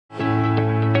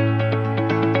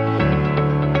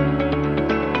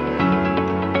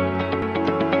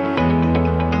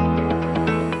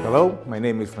Hello, my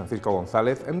name is Francisco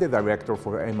González. I'm the director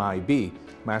for MIB,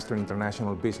 Master in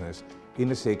International Business, in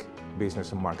the SIG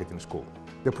Business and Marketing School.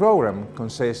 The program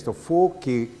consists of 4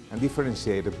 key and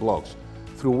differentiated blocks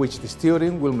through which the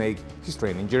student will make his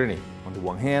training journey. On the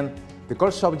one hand, the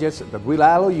core subjects that will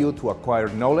allow you to acquire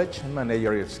knowledge and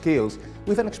managerial skills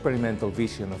with an experimental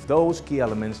vision of those key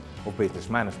elements of business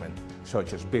management,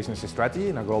 such as business strategy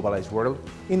in a globalized world,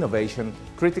 innovation,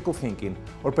 critical thinking,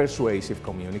 or persuasive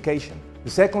communication. The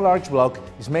second large block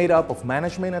is made up of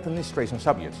management and administration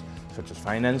subjects, such as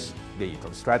finance,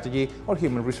 digital strategy, or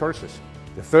human resources.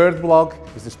 The third block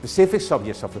is the specific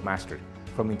subjects of the master,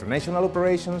 from international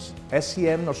operations,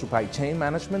 SCM or supply chain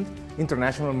management,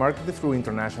 international marketing through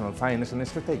international finance and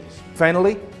strategies.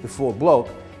 Finally, the fourth block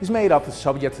is made up of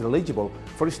subjects eligible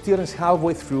for students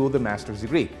halfway through the master's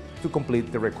degree to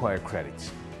complete the required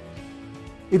credits.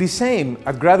 It is aimed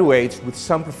at graduates with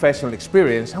some professional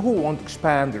experience and who want to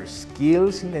expand their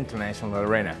skills in the international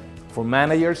arena, from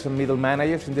managers and middle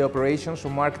managers in the operations or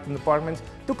marketing departments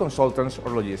to consultants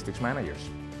or logistics managers.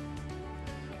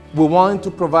 We want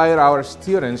to provide our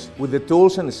students with the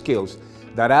tools and skills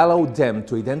that allow them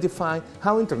to identify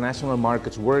how international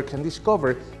markets work and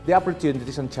discover the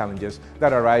opportunities and challenges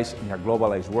that arise in a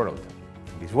globalized world.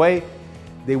 In this way,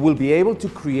 they will be able to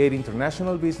create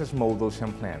international business models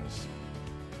and plans.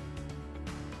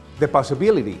 The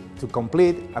possibility to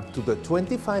complete up to the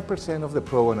 25% of the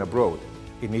program abroad,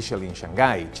 initially in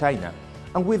Shanghai, China,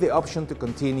 and with the option to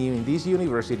continue in this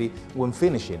university when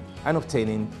finishing and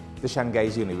obtaining the Shanghai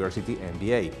University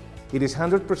MBA. It is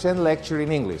 100% lecture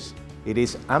in English. It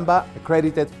is AMBA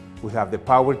accredited. We have the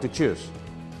power to choose.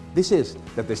 This is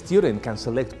that the student can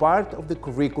select part of the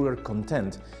curricular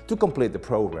content to complete the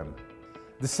program,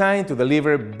 designed to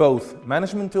deliver both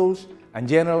management tools and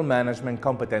general management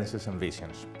competences and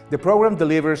visions. The program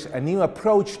delivers a new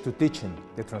approach to teaching,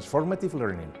 the transformative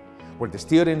learning, where the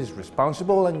student is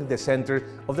responsible and in the center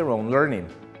of their own learning.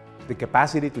 The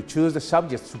capacity to choose the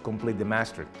subjects to complete the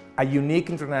master, a unique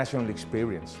international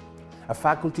experience, a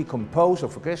faculty composed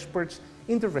of experts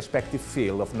in their respective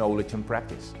field of knowledge and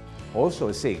practice.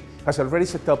 Also, SIG has already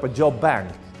set up a job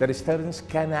bank that students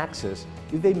can access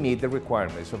if they meet the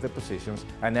requirements of the positions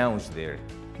announced there.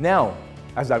 Now,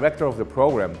 as director of the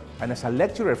program and as a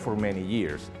lecturer for many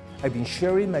years, I've been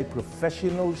sharing my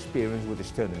professional experience with the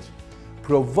students,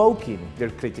 provoking their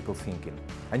critical thinking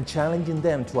and challenging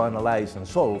them to analyze and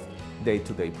solve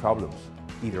day-to-day problems,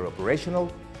 either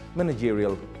operational,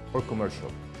 managerial, or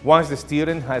commercial. Once the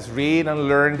student has read and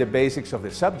learned the basics of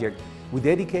the subject, we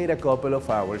dedicate a couple of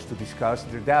hours to discuss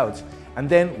their doubts, and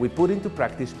then we put into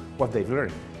practice what they've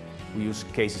learned. We use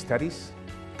case studies,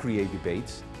 create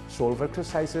debates, solve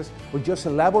exercises, or just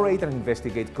elaborate and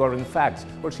investigate current facts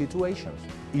or situations.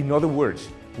 In other words,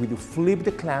 we do flip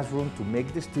the classroom to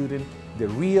make the student the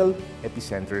real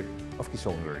epicenter of his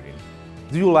own learning.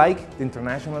 Do you like the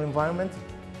international environment?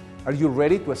 Are you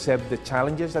ready to accept the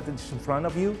challenges that is in front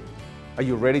of you? Are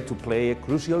you ready to play a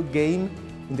crucial game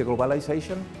in the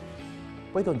globalization?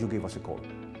 Why don't you give us a call?